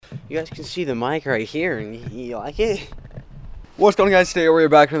You guys can see the mic right here, and you like it? What's going on, guys? Today we're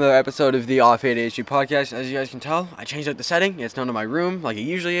back with another episode of the ADHD podcast. As you guys can tell, I changed up the setting. It's not in my room like it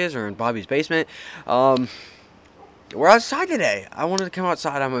usually is, or in Bobby's basement. We're outside today. I wanted to come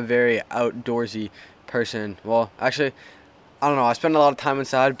outside. I'm a very outdoorsy person. Well, actually, I don't know. I spend a lot of time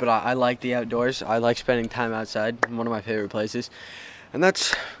inside, but I like the outdoors. I like spending time outside. One of my favorite places. And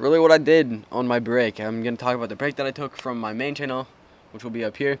that's really what I did on my break. I'm going to talk about the break that I took from my main channel, which will be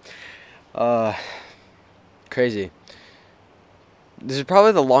up here. Crazy. This is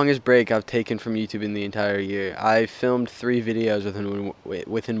probably the longest break I've taken from YouTube in the entire year. I filmed 3 videos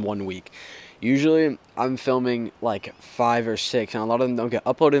within 1 week. Usually, I'm filming like 5 or 6, and a lot of them don't get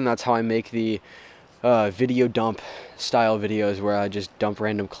uploaded, and that's how I make the video dump style videos where I just dump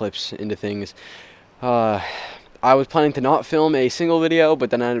random clips into things. I was planning to not film a single video, but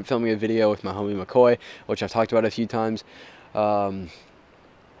then I ended up filming a video with my homie McCoy, which I've talked about a few times. I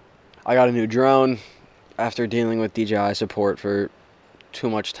got a new drone after dealing with DJI support for too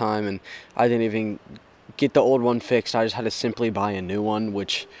much time, and I didn't even get the old one fixed. I just had to simply buy a new one,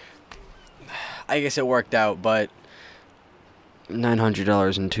 which I guess it worked out, but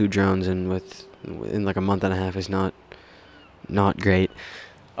 $900 in 2 drones and within like a month and a half is not great.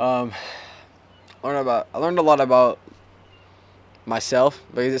 I learned a lot about myself,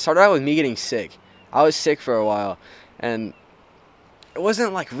 because it started out with me getting sick. I was sick for a while, and it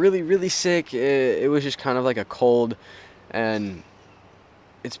wasn't like really sick. It was just kind of like a cold, and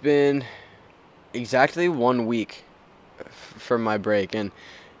it's been exactly 1 week from my break, and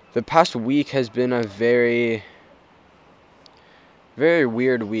the past week has been a very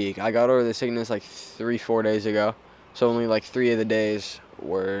weird week. I got over the sickness like 3-4 days ago, so only like 3 of the days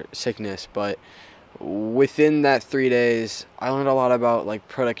were sickness, but within that 3 days, I learned a lot about like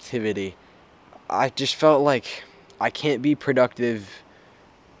productivity. I just felt like I can't be productive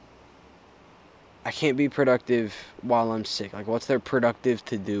while I'm sick. Like, what's there productive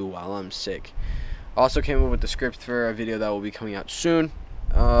to do while I'm sick? I also came up with the script for a video that will be coming out soon.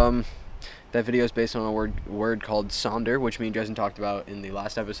 That video is based on a word called sonder, which me and Jason talked about in the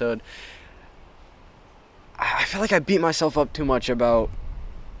last episode. I feel like I beat myself up too much about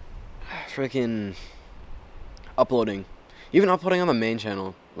freaking uploading. Even uploading on the main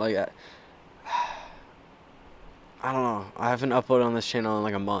channel. Like, I don't know. I haven't uploaded on this channel in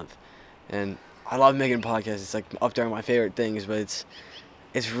like a month. And I love making podcasts. It's like up there on my favorite things, but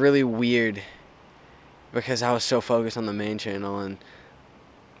it's really weird because I was so focused on the main channel, and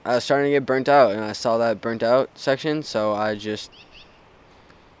I was starting to get burnt out, and I saw that burnt out section, so I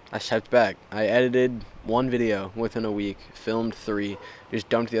stepped back. I edited 1 video within a week, filmed 3, just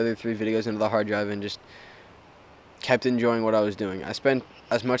dumped the other 3 videos into the hard drive, and just kept enjoying what I was doing. I spent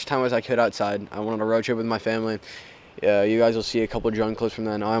as much time as I could outside. I went on a road trip with my family. You guys will see a couple drone clips from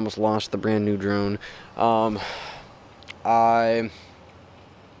that. I almost lost the brand new drone. I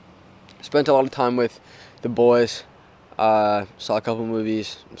spent a lot of time with the boys. Saw a couple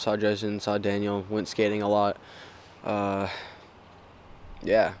movies. Saw Jason. Saw Daniel. Went skating a lot.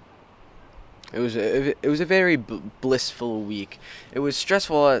 Yeah. It was a very blissful week. It was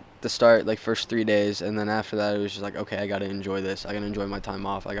stressful at the start, like first 3 days, and then after that, it was just like, okay, I gotta enjoy this. I gotta enjoy my time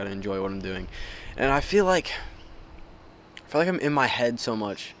off. I gotta enjoy what I'm doing, and I feel like I'm in my head so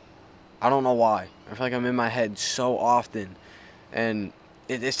much. I don't know why. I feel like I'm in my head so often, and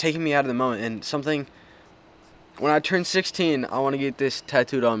it's taking me out of the moment. And something, when I turn 16, I want to get this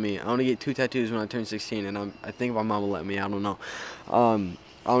tattooed on me. I want to get 2 tattoos when I turn 16, and I think my mom will let me. I don't know.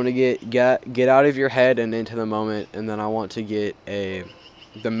 I want to get out of your head and into the moment, and then I want to get the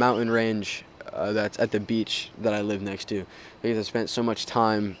mountain range that's at the beach that I live next to, because I spent so much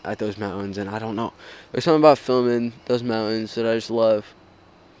time at those mountains, and I don't know. There's something about filming those mountains that I just love.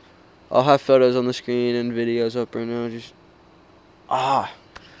 I'll have photos on the screen and videos up right now.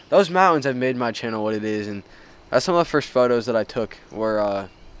 Those mountains have made my channel what it is, and that's some of the first photos that I took were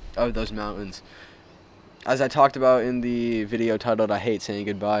of those mountains. As I talked about in the video titled "I Hate Saying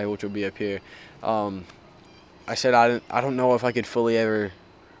Goodbye," which will be up here, I said I don't know if I could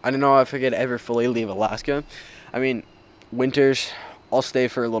ever fully leave Alaska. I mean, winters I'll stay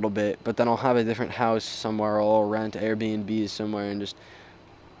for a little bit, but then I'll have a different house somewhere, or I'll rent Airbnbs somewhere and just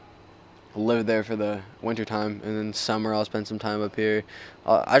live there for the winter time, and then summer I'll spend some time up here.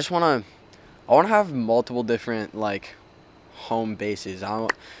 I want to have multiple different like home bases. Some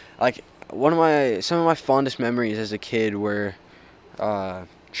of my fondest memories as a kid were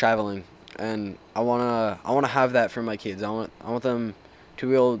traveling, and I wanna have that for my kids. I want them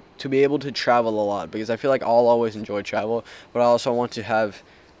to be able to travel a lot, because I feel like I'll always enjoy travel, but I also want to have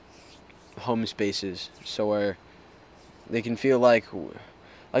home spaces so where they can feel like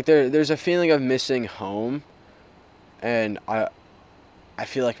Like there's a feeling of missing home, and I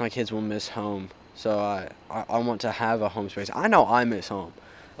feel like my kids will miss home. So I want to have a home space. I know I miss home.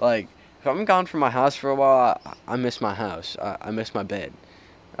 Like, if I'm gone from my house for a while, I miss my house. I miss my bed.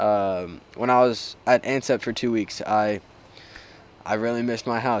 When I was at ANSEP for 2 weeks, I really missed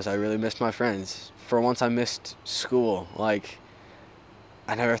my house. I really missed my friends. For once, I missed school. Like,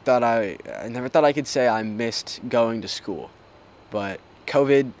 I never thought I could say I missed going to school, but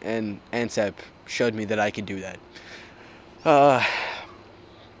COVID and ANSEP showed me that I could do that.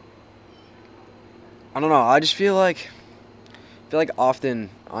 I don't know. I just feel like often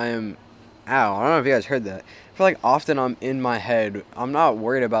I am. Ow! I don't know if you guys heard that. I feel like often I'm in my head. I'm not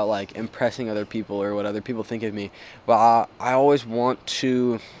worried about like impressing other people or what other people think of me, but I always want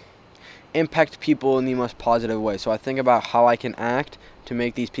to impact people in the most positive way. So I think about how I can act to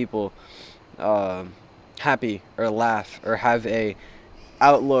make these people happy or laugh or have a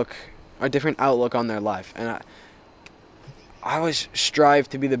different outlook on their life. And I always strive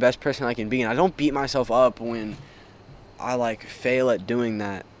to be the best person I can be, and I don't beat myself up when I like fail at doing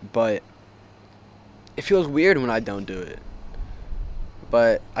that, but it feels weird when I don't do it.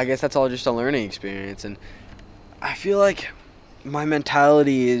 But I guess that's all just a learning experience, and I feel like my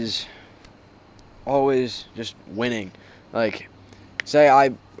mentality is always just winning. Like, say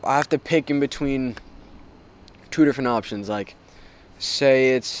I have to pick in between two different options. Like,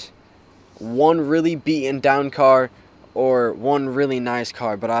 say it's one really beaten down car or one really nice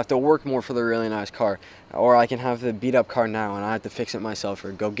car, but I have to work more for the really nice car. Or I can have the beat up car now and I have to fix it myself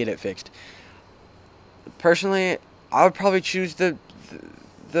or go get it fixed. Personally, I would probably choose the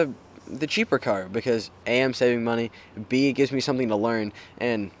cheaper car because A, I'm saving money, B, it gives me something to learn,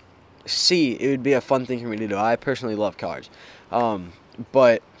 and C, it would be a fun thing for me to do. I personally love cars.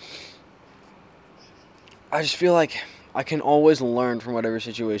 But I just feel like I can always learn from whatever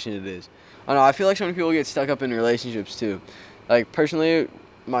situation it is. I don't know, I feel like so many people get stuck up in relationships too. Like, personally,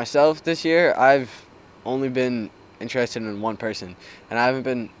 myself this year, I've only been interested in one person, and I haven't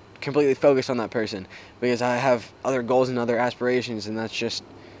been completely focused on that person because I have other goals and other aspirations, and that's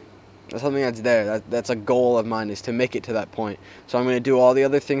something that's there. That's a goal of mine, is to make it to that point. So I'm going to do all the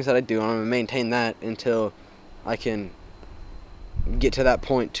other things that I do, and I'm going to maintain that until I can get to that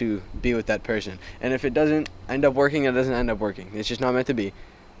point to be with that person. And if it doesn't end up working, it doesn't end up working. It's just not meant to be.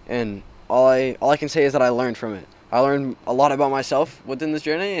 And all I can say is that I learned from it. I learned a lot about myself within this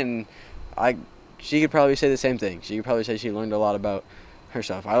journey, and she could probably say the same thing. She could probably say she learned a lot about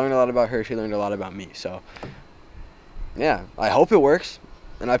herself. I learned a lot about her. She learned a lot about me. So, yeah, I hope it works,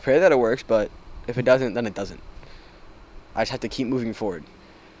 and I pray that it works, but if it doesn't, then it doesn't. I just have to keep moving forward.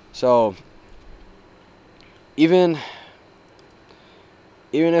 So, even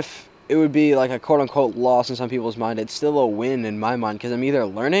if it would be like a quote-unquote loss in some people's mind, it's still a win in my mind because I'm either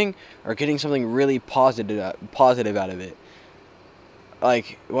learning or getting something really positive out of it.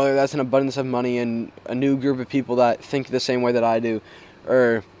 Like, whether that's an abundance of money and a new group of people that think the same way that I do,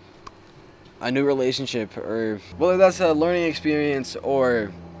 or a new relationship, or whether that's a learning experience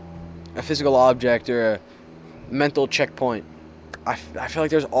or a physical object or a mental checkpoint, I feel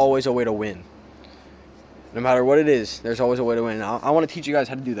like there's always a way to win. No matter what it is, there's always a way to win. I want to teach you guys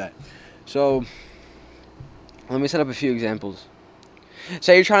how to do that. So, let me set up a few examples.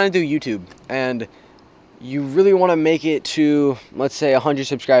 Say you're trying to do YouTube, and you really want to make it to, let's say, 100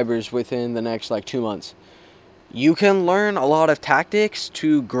 subscribers within the next, 2 months. You can learn a lot of tactics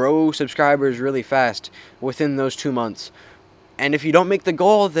to grow subscribers really fast within those 2 months. And if you don't make the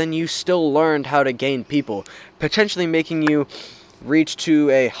goal, then you still learned how to gain people, potentially making you reach to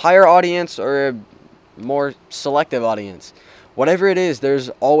a higher audience or a more selective audience. Whatever it is, there's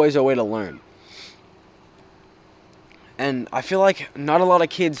always a way to learn. And I feel like not a lot of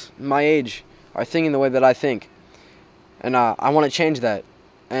kids my age are thinking the way that I think. And I want to change that.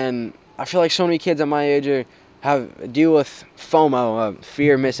 And I feel like so many kids at my age deal with FOMO,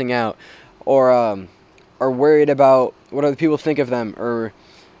 fear of missing out, or are worried about what other people think of them, or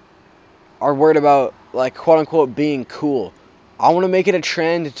are worried about, quote unquote, being cool. I want to make it a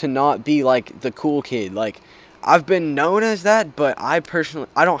trend to not be like the cool kid. I've been known as that, but I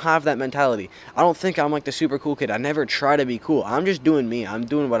don't have that mentality. I don't think I'm like the super cool kid. I never try to be cool. I'm just doing me. I'm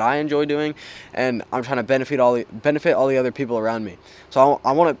doing what I enjoy doing, and I'm trying to benefit all the other people around me. So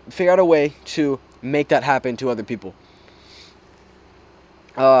I want to figure out a way to make that happen to other people.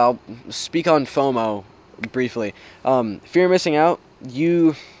 I'll speak on FOMO briefly. Fear of missing out.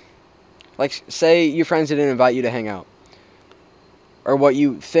 Say your friends didn't invite you to hang out, or what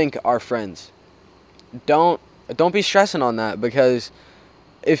you think are friends. Don't be stressing on that, because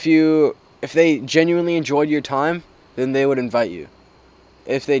if they genuinely enjoyed your time, then they would invite you.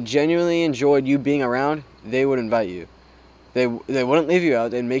 If they genuinely enjoyed you being around, they would invite you. They wouldn't leave you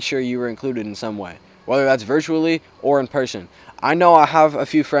out. They'd make sure you were included in some way, whether that's virtually or in person. I know I have a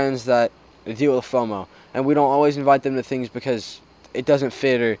few friends that deal with FOMO, and we don't always invite them to things because it doesn't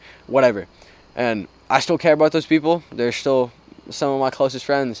fit or whatever. And I still care about those people. They're still some of my closest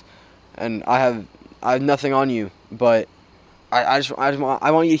friends, and I have nothing on you, but I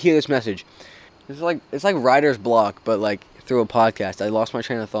want you to hear this message. It's like writer's block, but like through a podcast. I lost my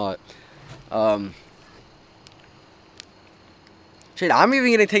train of thought. Shit, I'm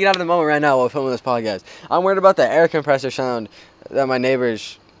even gonna take it out of the moment right now while filming this podcast. I'm worried about the air compressor sound that my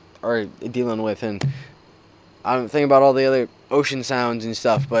neighbors are dealing with, and I'm thinking about all the other ocean sounds and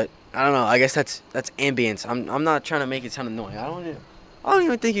stuff. But I don't know. I guess that's ambience. I'm not trying to make it sound annoying. I don't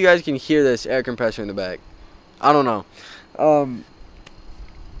even think you guys can hear this air compressor in the back. I don't know.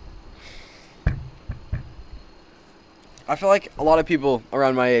 I feel like a lot of people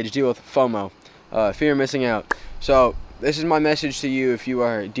around my age deal with FOMO, fear of missing out. So this is my message to you if you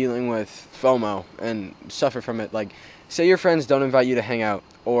are dealing with FOMO and suffer from it. Like, say your friends don't invite you to hang out,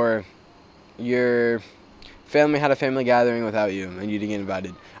 or your family had a family gathering without you and you didn't get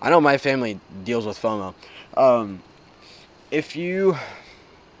invited. I know my family deals with FOMO. If you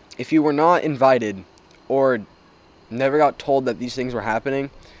were not invited or never got told that these things were happening,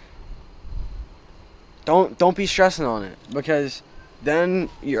 don't be stressing on it, because then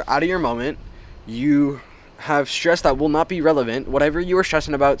you're out of your moment. You have stress that will not be relevant. Whatever you were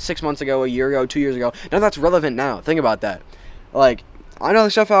stressing about 6 months ago, a year ago, 2 years ago, none of that's relevant now. Think about that. Like, I know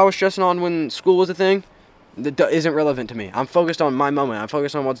the stuff I was stressing on when school was a thing that isn't relevant to me. I'm focused on my moment. I'm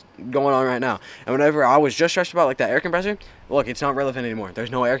focused on what's going on right now. And whenever I was just stressed about, like, that air compressor, look, it's not relevant anymore.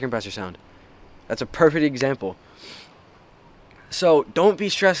 There's no air compressor sound. That's a perfect example. So don't be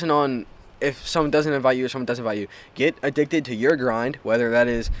stressing on if someone doesn't invite you or someone doesn't invite you. Get addicted to your grind, whether that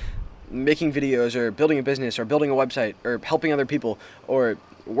is making videos or building a business or building a website or helping other people or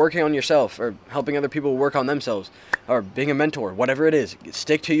working on yourself or helping other people work on themselves or being a mentor, whatever it is.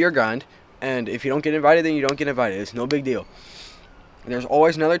 Stick to your grind, and if you don't get invited, then you don't get invited. It's no big deal. There's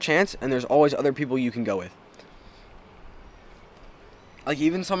always another chance, and there's always other people you can go with. Like,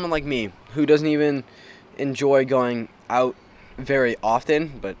 even someone like me who doesn't even enjoy going out very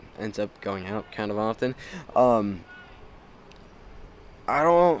often, but ends up going out kind of often, I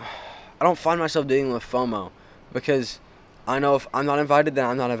don't find myself dealing with FOMO, because I know if I'm not invited, then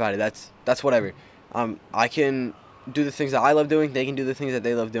I'm not invited. That's whatever. I can do the things that I love doing, they can do the things that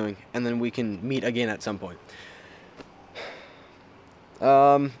they love doing, and then we can meet again at some point.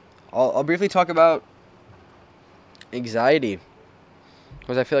 I'll briefly talk about anxiety,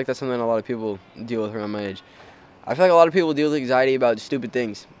 because I feel like that's something a lot of people deal with around my age. I feel like a lot of people deal with anxiety about stupid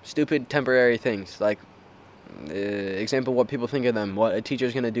things, stupid temporary things, like example, what people think of them, what a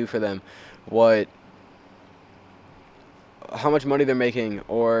teacher's going to do for them, how much money they're making,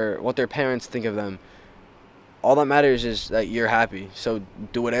 or what their parents think of them. All that matters is that you're happy. So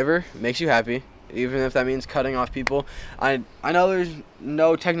do whatever makes you happy, even if that means cutting off people. I know there's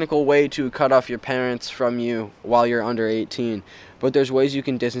no technical way to cut off your parents from you while you're under 18, but there's ways you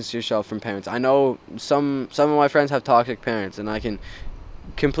can distance yourself from parents. I know some of my friends have toxic parents, and I can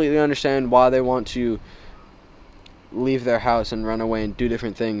completely understand why they want to leave their house and run away and do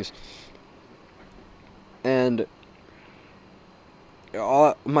different things. And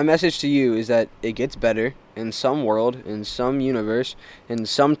my message to you is that it gets better. In some world, in some universe, in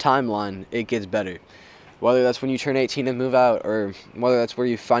some timeline, it gets better. Whether that's when you turn 18 and move out, or whether that's where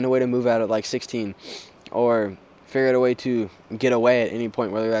you find a way to move out at like 16, or figure out a way to get away at any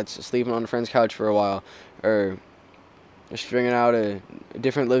point, whether that's sleeping on a friend's couch for a while, or just figuring out a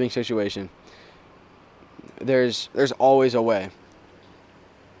different living situation. There's always a way.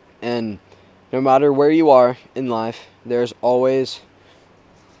 And no matter where you are in life, there's always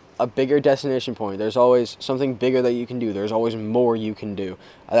a bigger destination point. There's always something bigger that you can do. There's always more you can do.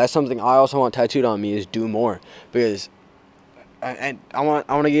 That's something I also want tattooed on me, is do more, because I want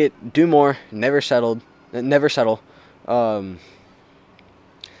to do more, never settle.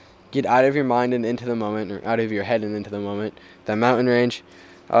 Get out of your mind and into the moment, or out of your head and into the moment. That mountain range,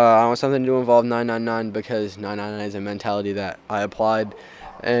 I want something to involve 999, because 999 is a mentality that I applied,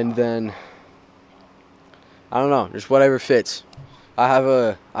 and then I don't know, just whatever fits. I have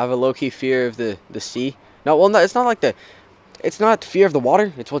a low-key fear of the sea. No, well, no, it's not fear of the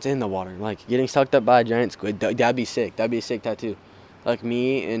water. It's what's in the water. Like, getting sucked up by a giant squid. That'd be sick. That'd be a sick tattoo. Like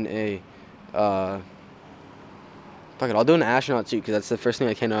me in a, fuck it, I'll do an astronaut suit, because that's the first thing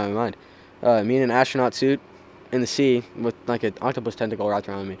that came to my mind. Me in an astronaut suit, in the sea with like an octopus tentacle wrapped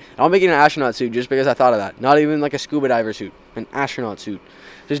around me. And I'll make it an astronaut suit just because I thought of that. Not even like a scuba diver suit, an astronaut suit.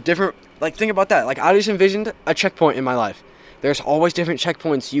 There's different, like, think about that. Like, I just envisioned a checkpoint in my life. There's always different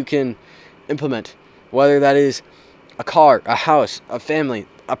checkpoints you can implement, whether that is a car, a house, a family,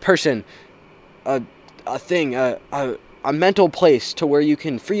 a person, a thing, a mental place to where you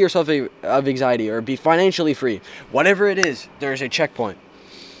can free yourself of anxiety or be financially free. Whatever it is, there's a checkpoint.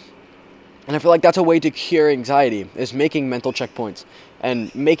 And I feel like that's a way to cure anxiety, is making mental checkpoints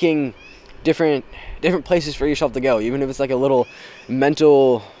and making different places for yourself to go, even if it's like a little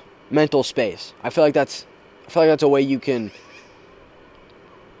mental space. I feel like that's a way you can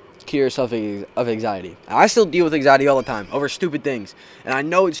cure yourself of anxiety. I still deal with anxiety all the time over stupid things, and I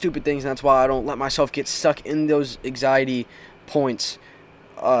know it's stupid things, and that's why I don't let myself get stuck in those anxiety points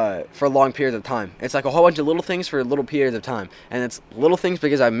for long periods of time. It's like a whole bunch of little things for little periods of time, and it's little things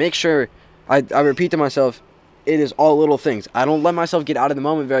because I make sure I repeat to myself, it is all little things. I don't let myself get out of the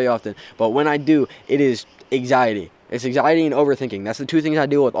moment very often, but when I do, it is anxiety. It's anxiety and overthinking. That's the two things I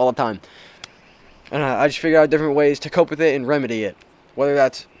deal with all the time, and I just figure out different ways to cope with it and remedy it, whether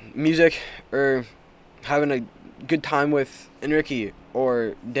that's music or having a good time with Enrique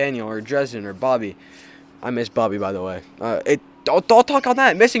or Daniel or Dresden or Bobby. I miss Bobby, by the way. Don't talk on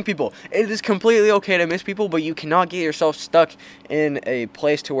that. Missing people. It is completely okay to miss people, but you cannot get yourself stuck in a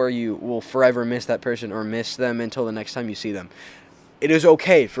place to where you will forever miss that person or miss them until the next time you see them. It is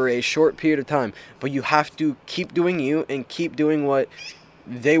okay for a short period of time, but you have to keep doing you and keep doing what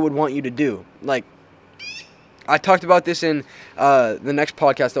they would want you to do. Like, I talked about this in the next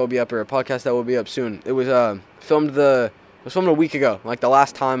podcast that will be up, or a podcast that will be up soon. It was filmed a week ago, like the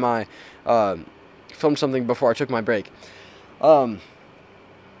last time I filmed something before I took my break.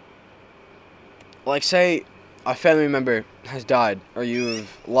 Like, say a family member has died or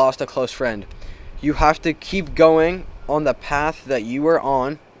you've lost a close friend. You have to keep going on the path that you were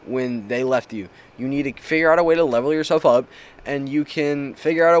on when they left you. You need to figure out a way to level yourself up, and you can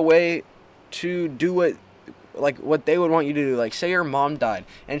figure out a way to do what they would want you to do. Like, say your mom died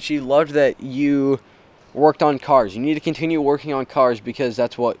and she loved that you worked on cars. You need to continue working on cars because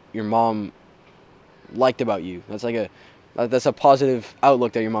that's what your mom liked about you. That's a positive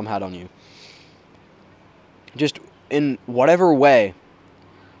outlook that your mom had on you. Just in whatever way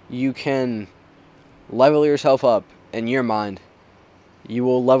you can level yourself up in your mind, you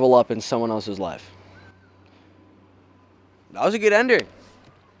will level up in someone else's life. That was a good ender.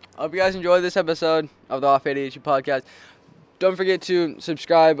 I hope you guys enjoyed this episode of the Off ADHD podcast. Don't forget to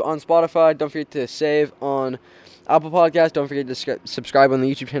subscribe on Spotify. Don't forget to save on Apple Podcasts. Don't forget to subscribe on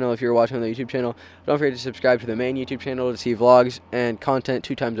the YouTube channel if you're watching on the YouTube channel. Don't forget to subscribe to the main YouTube channel to see vlogs and content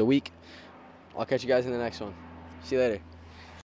 2 times a week. I'll catch you guys in the next one. See you later.